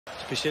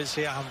specielt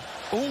ser ham.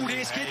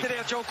 Det er skidt det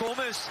der, Joe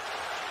Gomez,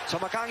 som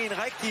har gang i en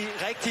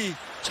rigtig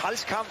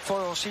træls kamp,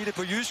 for at sige det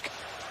på jysk.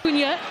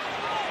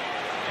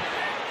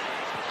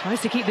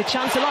 Tries to keep the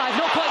chance alive,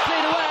 not quite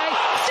cleared away.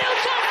 Still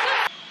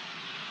chance!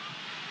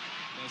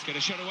 Let's get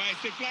a shot away,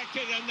 it's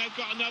deflected, and they've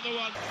got another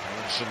one.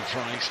 Ellison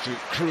tries to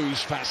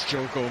cruise past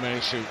Joe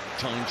Gomez, who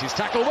timed his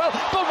tackle well.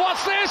 But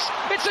what's this?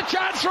 It's a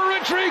chance for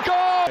Rodrigo!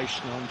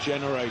 Generation on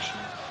generation,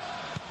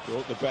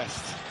 brought the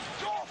best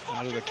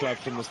out of the club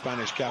from the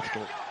Spanish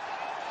capital.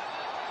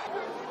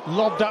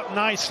 Lobbed up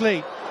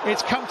nicely.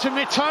 It's come to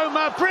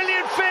Mitoma.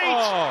 Brilliant feet!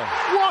 Oh.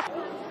 What?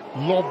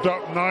 Lobbed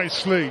up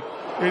nicely.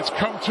 It's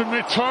come to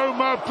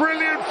Mitoma.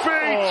 Brilliant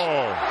feet!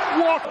 Oh.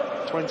 What?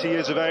 20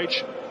 years of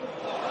age.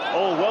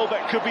 Oh,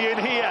 Welbeck could be in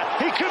here.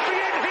 He could be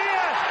in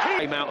here!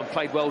 Came out and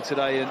played well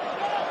today, and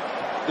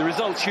the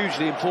result's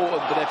hugely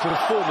important, but their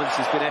performance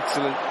has been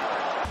excellent.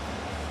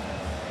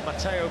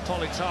 Matteo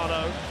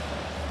Politano.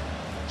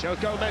 Joe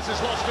Gomez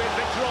has lost it.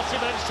 Victor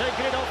Osimhen's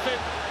taken it off him.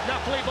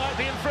 Napoli might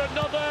be in for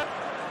another.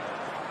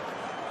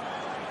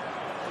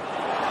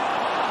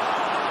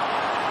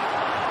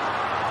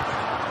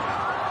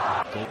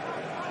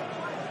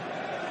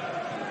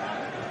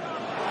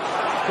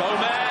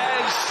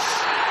 Gomez!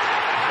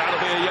 That'll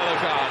be a yellow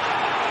card.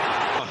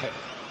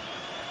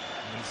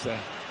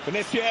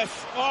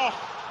 Vinicius! Oh!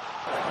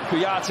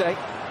 Kouyaté.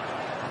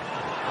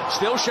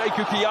 Still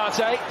Sheku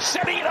Kouyaté.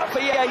 Setting it up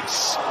for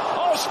Yates.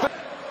 Oh,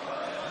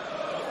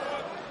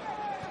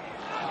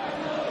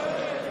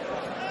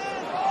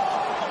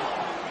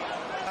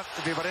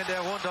 Det var den der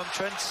rundt om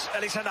Trent.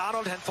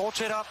 Alexander-Arnold, han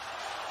fortsætter.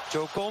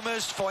 Joe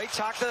Gomez får ikke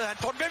taklet. Han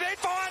får den bevæget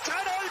foran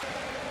 3-0.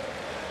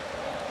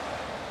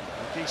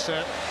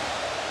 Decent.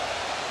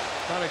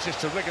 Manages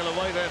to wriggle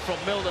away there from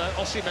Milner.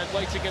 Osimhen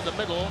waiting in the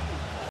middle.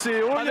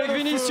 Avec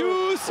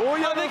Vinicius,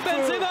 avec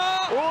Benzema.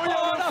 Oh,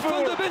 la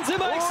fin de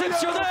Benzema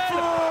exceptionnelle.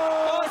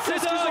 Oh, c'est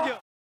dingue.